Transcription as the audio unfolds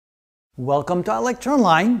Welcome to our lecture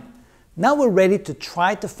online. Now we're ready to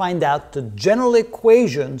try to find out the general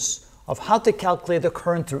equations of how to calculate the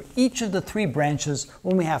current through each of the three branches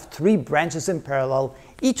when we have three branches in parallel,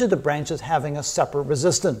 each of the branches having a separate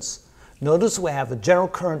resistance. Notice we have a general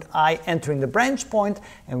current I entering the branch point,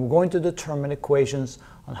 and we're going to determine equations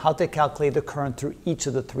on how to calculate the current through each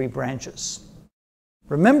of the three branches.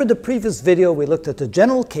 Remember the previous video, we looked at the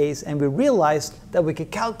general case and we realized that we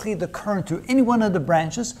could calculate the current through any one of the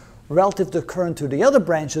branches relative to the current through the other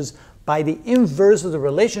branches by the inverse of the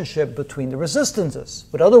relationship between the resistances.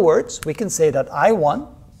 In other words, we can say that I1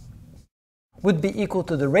 would be equal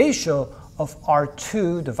to the ratio of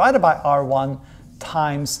R2 divided by R1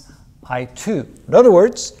 times I2. In other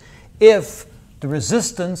words, if the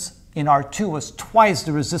resistance in R2 was twice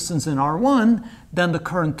the resistance in R1, then the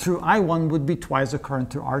current through I1 would be twice the current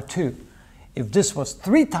through R2. If this was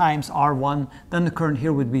 3 times R1, then the current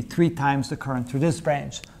here would be 3 times the current through this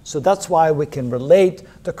branch. So that's why we can relate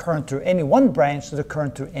the current through any one branch to the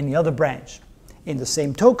current through any other branch. In the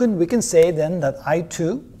same token, we can say then that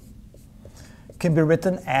I2 can be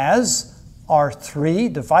written as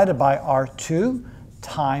R3 divided by R2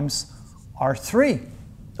 times R3.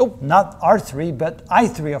 Oh, not R3, but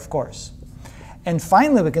I3, of course. And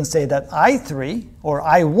finally, we can say that I3, or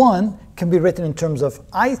I1, can be written in terms of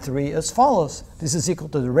I3 as follows. This is equal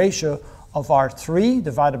to the ratio of R3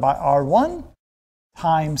 divided by R1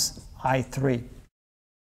 times I3.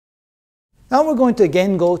 Now we're going to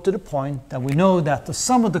again go to the point that we know that the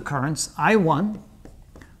sum of the currents, I1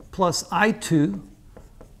 plus I2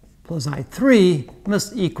 plus I3,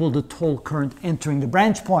 must equal the total current entering the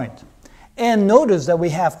branch point. And notice that we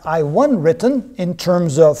have I1 written in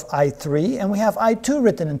terms of I3, and we have I2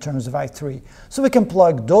 written in terms of I3. So we can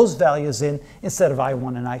plug those values in instead of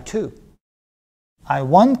I1 and I2.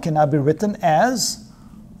 I1 can now be written as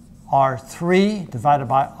R3 divided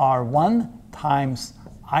by R1 times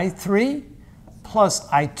I3, plus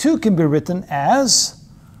I2 can be written as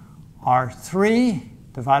R3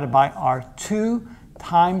 divided by R2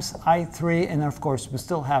 times I3, and of course we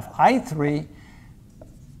still have I3,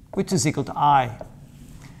 which is equal to I.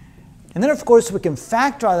 And then of course we can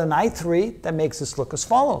factor out an I3 that makes this look as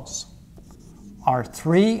follows.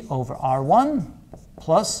 R3 over R1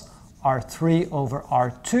 plus R3 over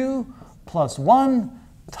R2 plus 1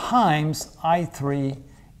 times I3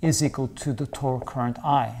 is equal to the total current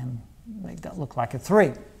I. And make that look like a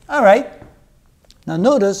 3. All right. Now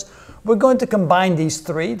notice we're going to combine these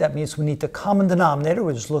three. That means we need the common denominator,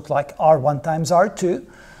 which looks like R1 times R2.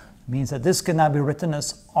 Means that this can now be written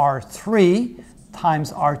as R3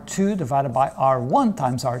 times R2 divided by R1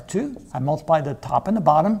 times R2. I multiply the top and the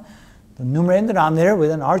bottom, the numerator and denominator,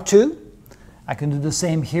 with an R2. I can do the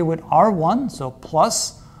same here with R1, so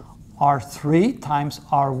plus R3 times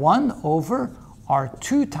R1 over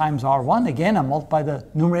R2 times R1. Again, I multiply the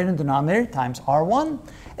numerator and denominator times R1.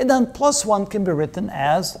 And then plus 1 can be written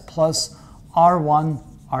as plus R1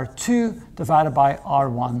 R2 divided by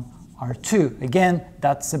R1 R2. Again,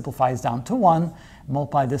 that simplifies down to 1.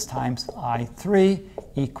 Multiply this times I3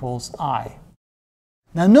 equals I.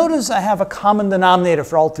 Now notice I have a common denominator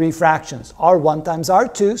for all three fractions. R1 times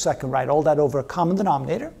R2, so I can write all that over a common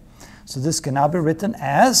denominator. So this can now be written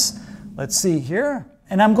as, let's see here,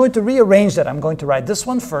 and I'm going to rearrange that. I'm going to write this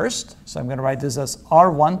one first. So I'm going to write this as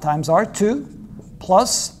R1 times R2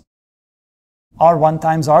 plus R1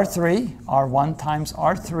 times R3, R1 times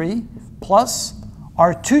R3 plus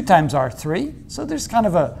R2 times R3, so there's kind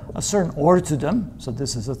of a certain order to them. So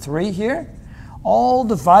this is a 3 here, all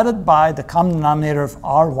divided by the common denominator of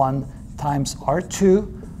R1 times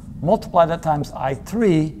R2, multiply that times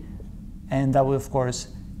I3, and that will of course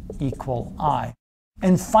equal I.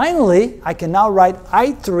 And finally, I can now write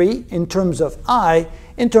I3 in terms of I,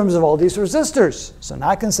 in terms of all these resistors. So now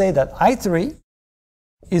I can say that I3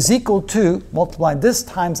 is equal to, multiply this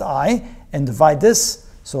times I, and divide this.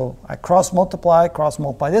 So I cross multiply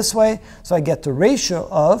this way. So I get the ratio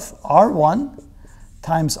of R1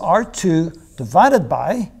 times R2 divided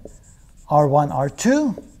by R1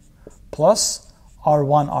 R2 plus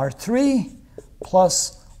R1 R3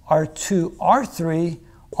 plus R2 R3,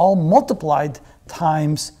 all multiplied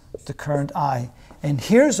times the current I. And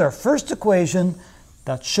here's our first equation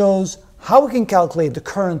that shows how we can calculate the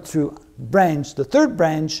current through branch, the third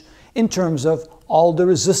branch, in terms of all the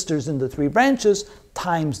resistors in the three branches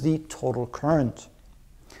times the total current.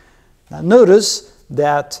 Now notice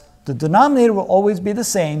that the denominator will always be the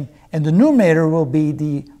same, and the numerator will be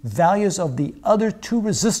the values of the other two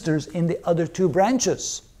resistors in the other two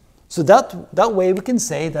branches. So that way we can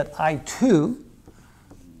say that I2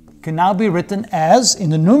 can now be written as,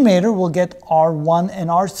 in the numerator we'll get R1 and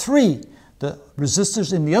R3. the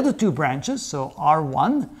resistors in the other two branches, so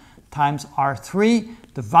R1 times R3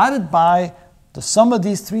 divided by the sum of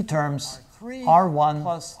these three terms, R1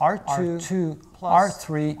 plus R2 plus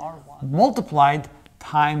R3 multiplied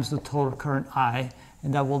times the total current I,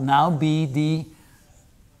 and that will now be the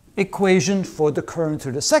equation for the current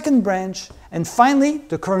through the second branch. And finally,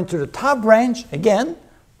 the current through the top branch, again,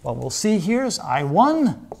 what we'll see here is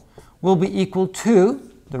I1 will be equal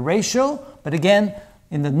to the ratio, but again,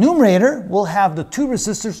 in the numerator, we'll have the two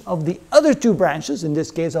resistors of the other two branches. In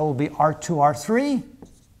this case, that will be R2, R3,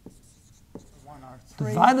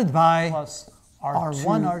 divided by plus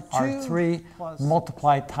R1, R3,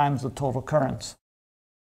 multiplied times the total current.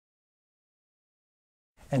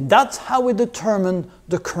 And that's how we determine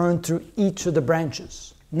the current through each of the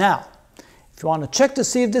branches. Now, if you want to check to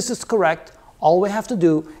see if this is correct, all we have to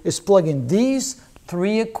do is plug in these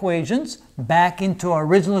three equations back into our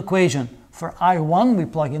original equation. For I1, we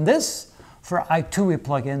plug in this. For I2, we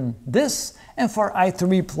plug in this. And for I3,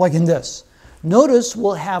 we plug in this. Notice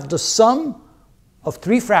we'll have the sum of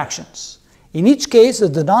three fractions. In each case, the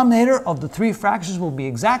denominator of the three fractions will be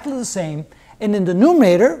exactly the same. And in the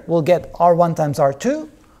numerator, we'll get R1 times R2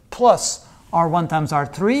 plus R1 times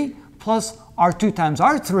R3 plus R2 times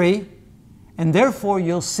R3. And therefore,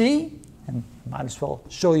 you'll see, and might as well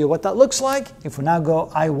show you what that looks like. If we now go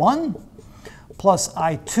I1 plus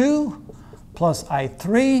I2 plus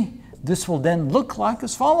I3, this will then look like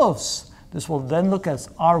as follows. This will then look as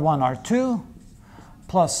R1, R2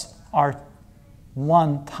 plus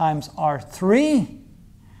R1 times R3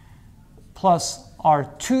 plus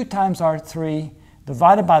R2 times R3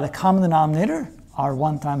 divided by the common denominator,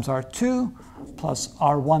 R1 times R2 plus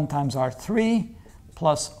R1 times R3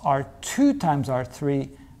 plus R2 times R3,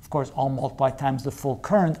 of course, all multiplied times the full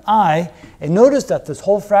current I. And notice that this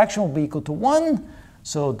whole fraction will be equal to 1,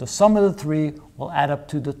 so the sum of the three will add up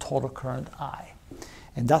to the total current I.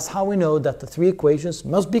 And that's how we know that the three equations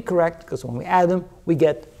must be correct, because when we add them, we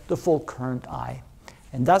get the full current I.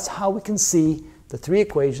 And that's how we can see the three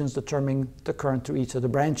equations determining the current through each of the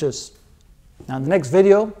branches. Now in the next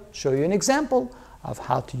video, I'll show you an example of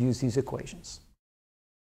how to use these equations.